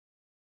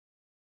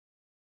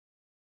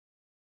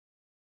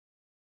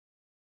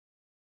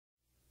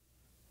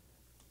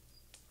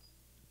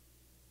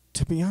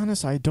To be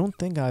honest, I don't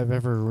think I've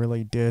ever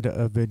really did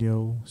a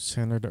video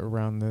centered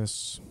around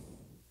this.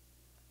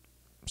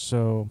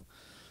 So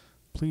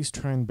please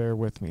try and bear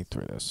with me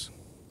through this.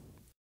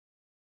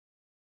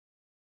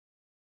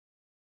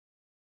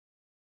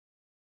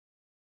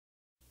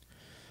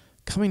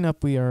 Coming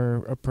up, we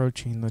are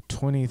approaching the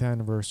 20th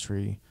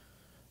anniversary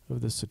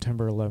of the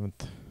September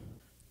 11th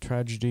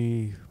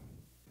tragedy.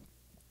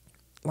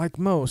 Like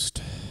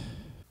most,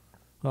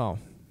 well,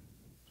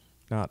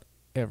 not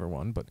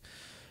everyone, but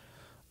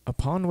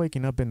upon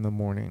waking up in the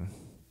morning,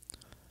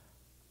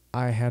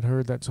 I had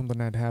heard that something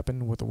had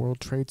happened with the World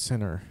Trade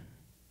Center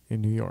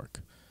in New York.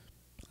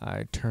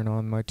 I turn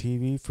on my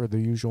TV for the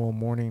usual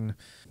morning,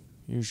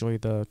 usually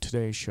the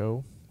Today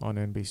Show on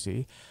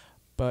NBC,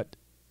 but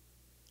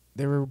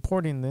they were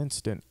reporting the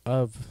incident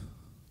of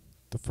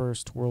the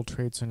first World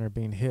Trade Center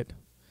being hit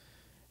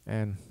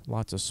and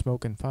lots of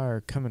smoke and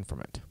fire coming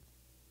from it.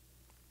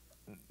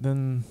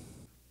 Then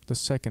the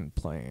second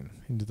plane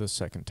into the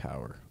second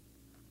tower.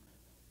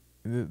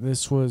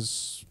 This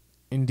was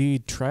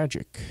indeed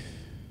tragic.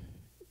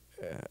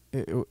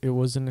 It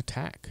was an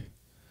attack.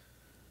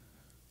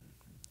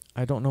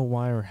 I don't know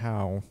why or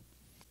how.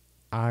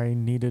 I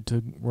needed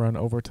to run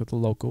over to the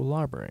local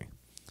library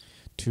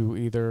to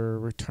either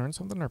return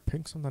something or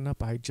pick something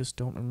up. I just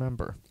don't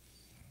remember.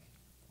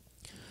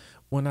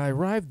 When I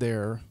arrived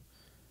there,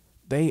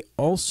 they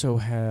also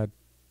had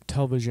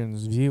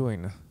televisions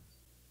viewing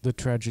the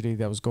tragedy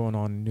that was going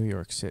on in New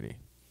York City.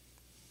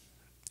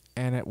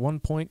 And at one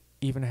point,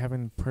 even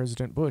having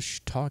President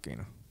Bush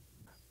talking.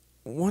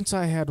 Once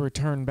I had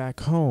returned back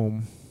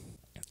home,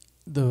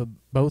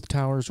 both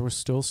towers were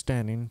still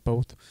standing,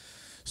 both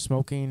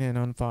smoking and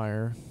on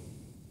fire.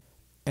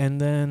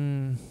 And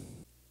then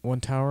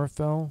one tower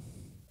fell,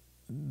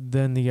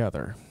 then the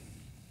other.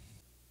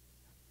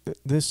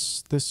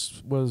 This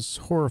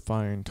was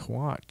horrifying to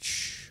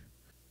watch,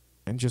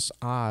 and just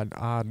odd,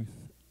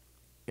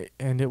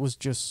 and it was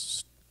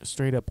just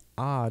straight up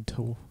odd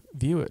to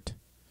view it,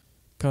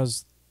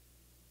 because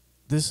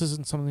this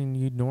isn't something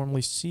you'd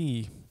normally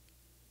see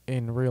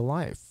in real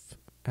life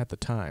at the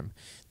time.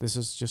 This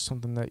is just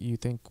something that you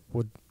think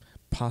would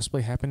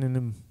possibly happen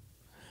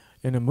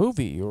in a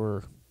movie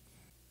or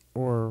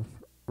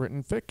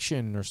written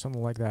fiction or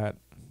something like that.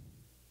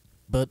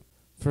 But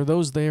for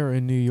those there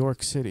in New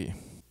York City,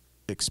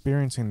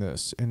 experiencing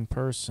this in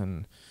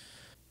person,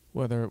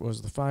 whether it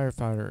was the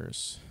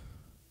firefighters,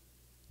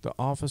 the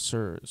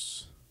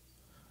officers,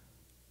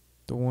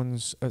 the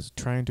ones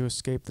trying to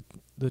escape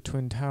the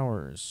Twin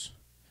Towers,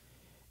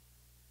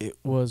 it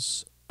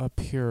was a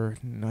pure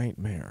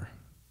nightmare.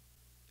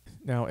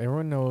 Now,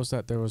 everyone knows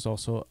that there was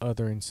also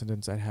other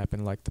incidents that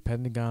happened, like the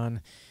Pentagon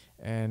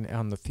and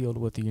on the field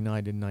with the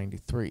United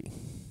 93.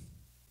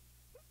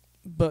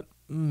 But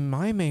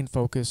my main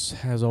focus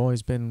has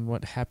always been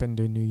what happened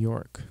in New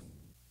York.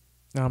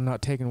 Now, I'm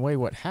not taking away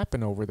what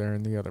happened over there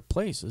in the other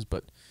places,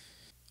 but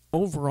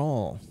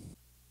overall,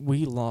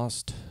 we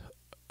lost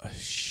a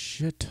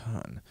shit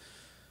ton.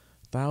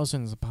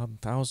 Thousands upon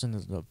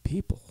thousands of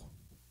people.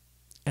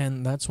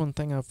 And that's one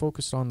thing I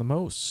focused on the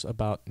most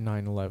about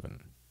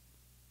 9/11,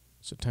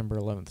 September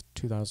 11th,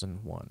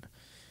 2001,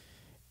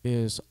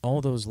 is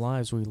all those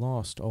lives we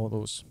lost, all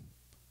those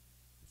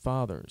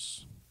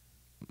fathers,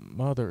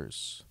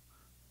 mothers,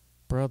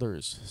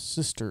 brothers,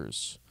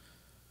 sisters.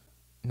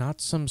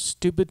 Not some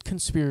stupid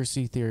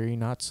conspiracy theory,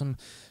 not some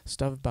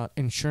stuff about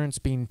insurance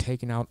being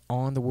taken out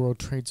on the World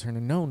Trade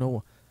Center.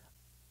 No.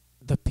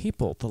 The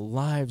people, the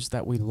lives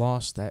that we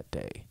lost that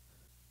day.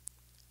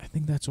 I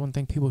think that's one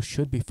thing people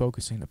should be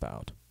focusing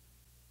about,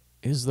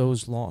 is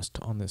those lost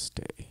on this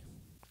day.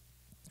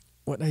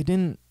 What I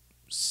didn't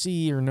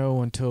see or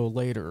know until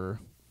later,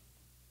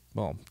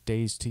 well,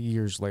 days to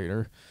years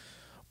later,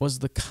 was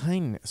the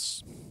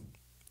kindness,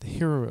 the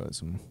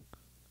heroism,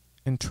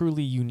 and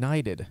truly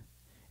united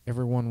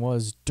everyone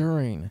was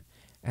during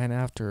and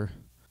after.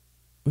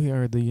 We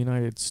are the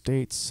United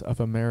States of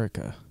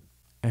America,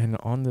 and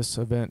on this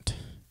event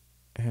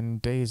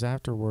and days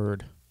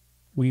afterward,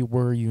 we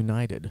were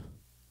united.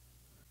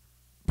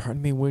 Part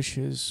of me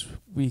wishes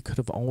we could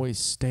have always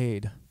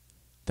stayed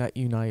that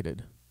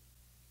united.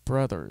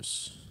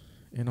 Brothers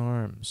in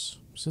arms,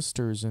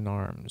 sisters in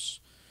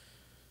arms.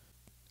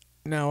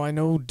 Now, I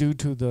know due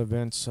to the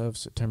events of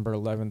September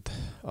 11th,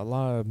 a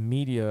lot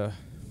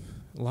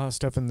of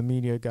stuff in the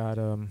media got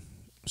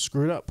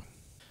screwed up.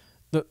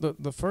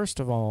 The first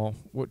of all,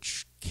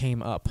 which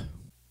came up,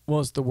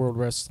 was the World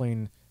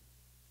Wrestling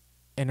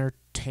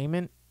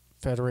Entertainment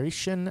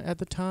Federation at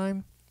the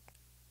time.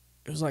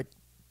 It was like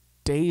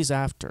days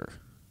after.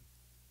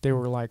 They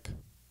were like,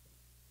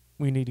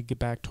 we need to get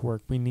back to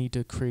work. We need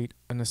to create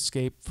an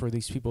escape for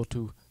these people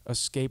to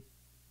escape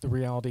the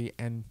reality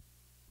and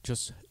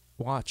just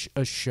watch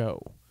a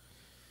show.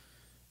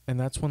 And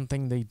that's one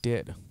thing they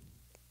did.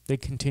 They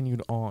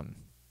continued on.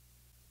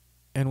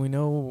 And we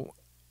know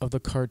of the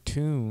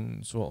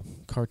cartoon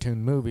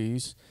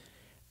movies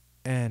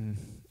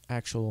and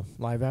actual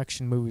live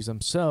action movies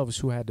themselves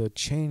who had to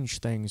change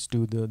things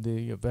due to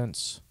the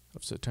events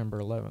of September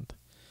 11th.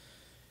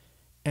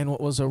 And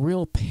what was a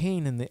real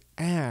pain in the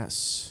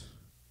ass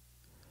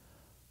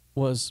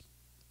was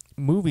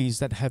movies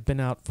that have been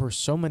out for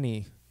so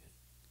many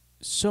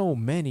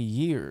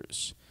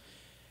years,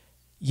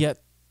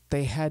 yet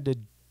they had to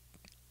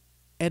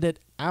edit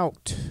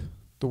out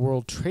the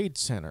World Trade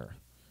Center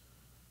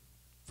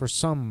for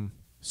some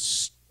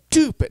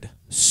stupid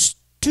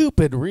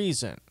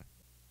reason.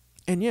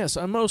 And yes,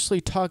 I'm mostly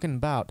talking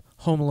about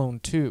Home Alone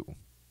 2.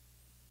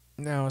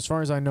 Now, as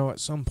far as I know, at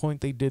some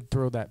point they did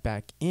throw that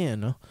back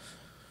in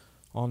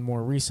on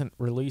more recent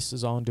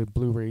releases onto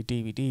Blu-ray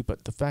DVD,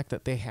 but the fact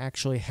that they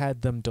actually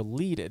had them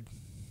deleted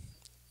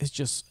is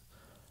just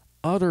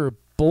utter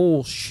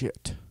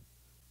bullshit.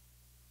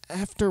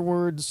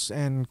 Afterwards,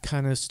 and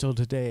kind of still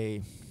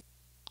today,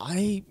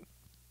 I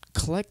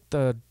collect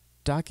the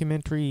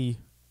documentary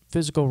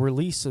physical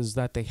releases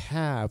that they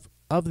have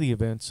of the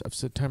events of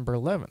September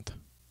 11th.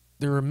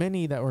 There were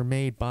many that were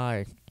made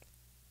by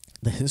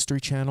the History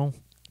Channel,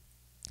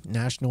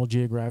 National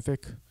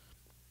Geographic.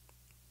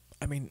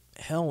 I mean,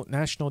 hell,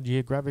 National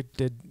Geographic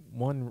did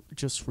one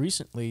just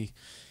recently.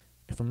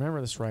 If I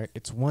remember this right,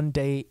 it's One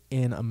Day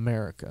in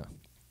America.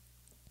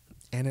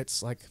 And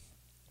it's like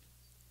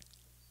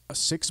a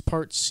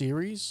 6-part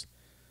series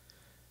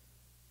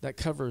that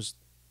covers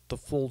the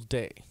full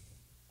day.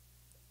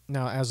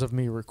 Now, as of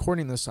me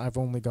recording this, I've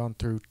only gone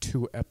through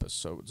 2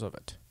 episodes of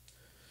it.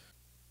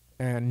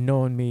 And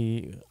knowing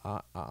me,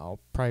 I'll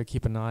probably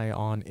keep an eye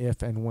on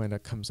if and when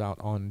it comes out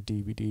on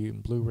DVD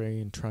and Blu-ray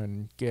and try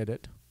and get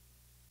it.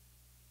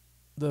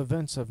 The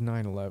events of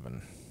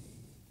 9/11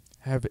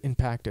 have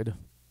impacted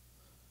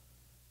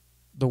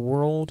the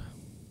world,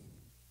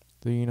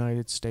 the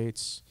United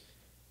States,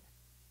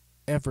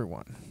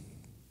 everyone,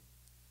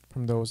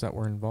 from those that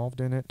were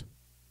involved in it,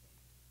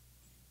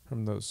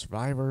 from those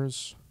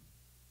survivors,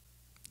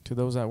 to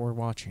those that were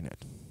watching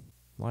it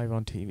live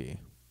on TV.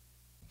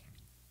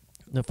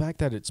 The fact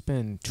that it's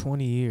been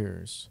 20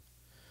 years,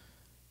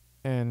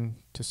 and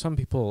to some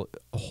people,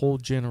 a whole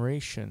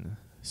generation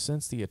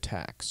since the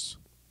attacks,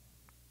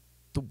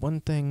 the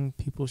one thing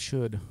people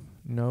should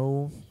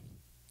know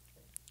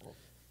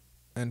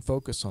and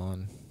focus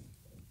on,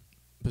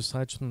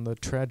 besides from the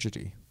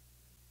tragedy,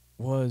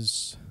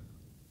 was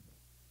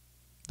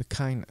the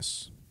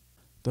kindness.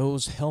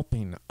 Those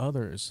helping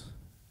others,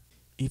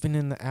 even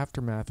in the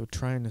aftermath of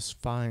trying to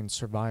find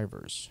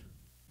survivors.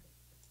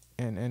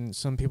 And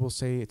some people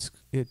say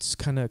it's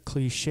kind of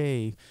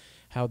cliche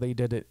how they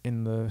did it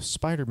in the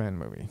Spider-Man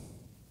movie.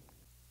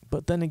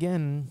 But then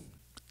again,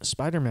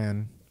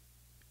 Spider-Man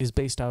is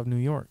based out of New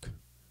York.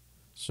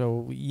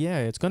 So yeah,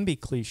 it's going to be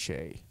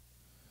cliche.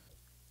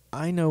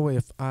 I know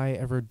if I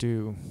ever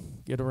do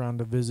get around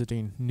to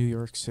visiting New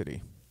York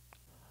City,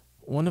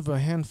 one of a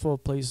handful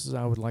of places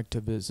I would like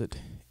to visit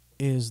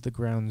is the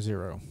Ground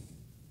Zero,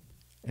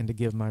 and to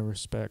give my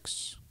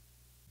respects.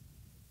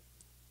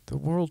 The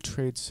World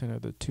Trade Center,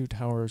 the 2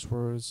 towers,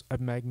 was a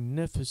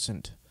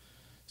magnificent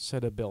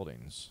set of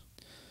buildings.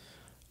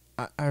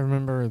 I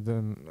remember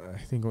them. I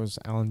think it was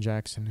Alan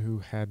Jackson who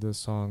had the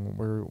song,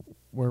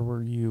 Where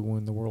Were You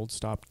When the World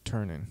Stopped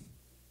Turning?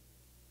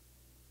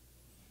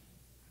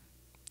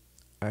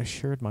 I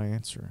shared my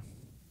answer.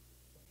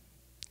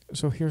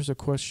 So here's a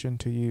question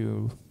to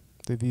you,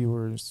 the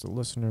viewers, the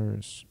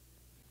listeners.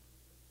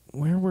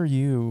 Where were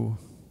you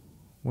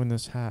when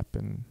this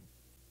happened?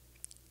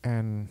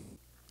 And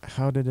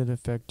how did it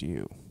affect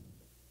you?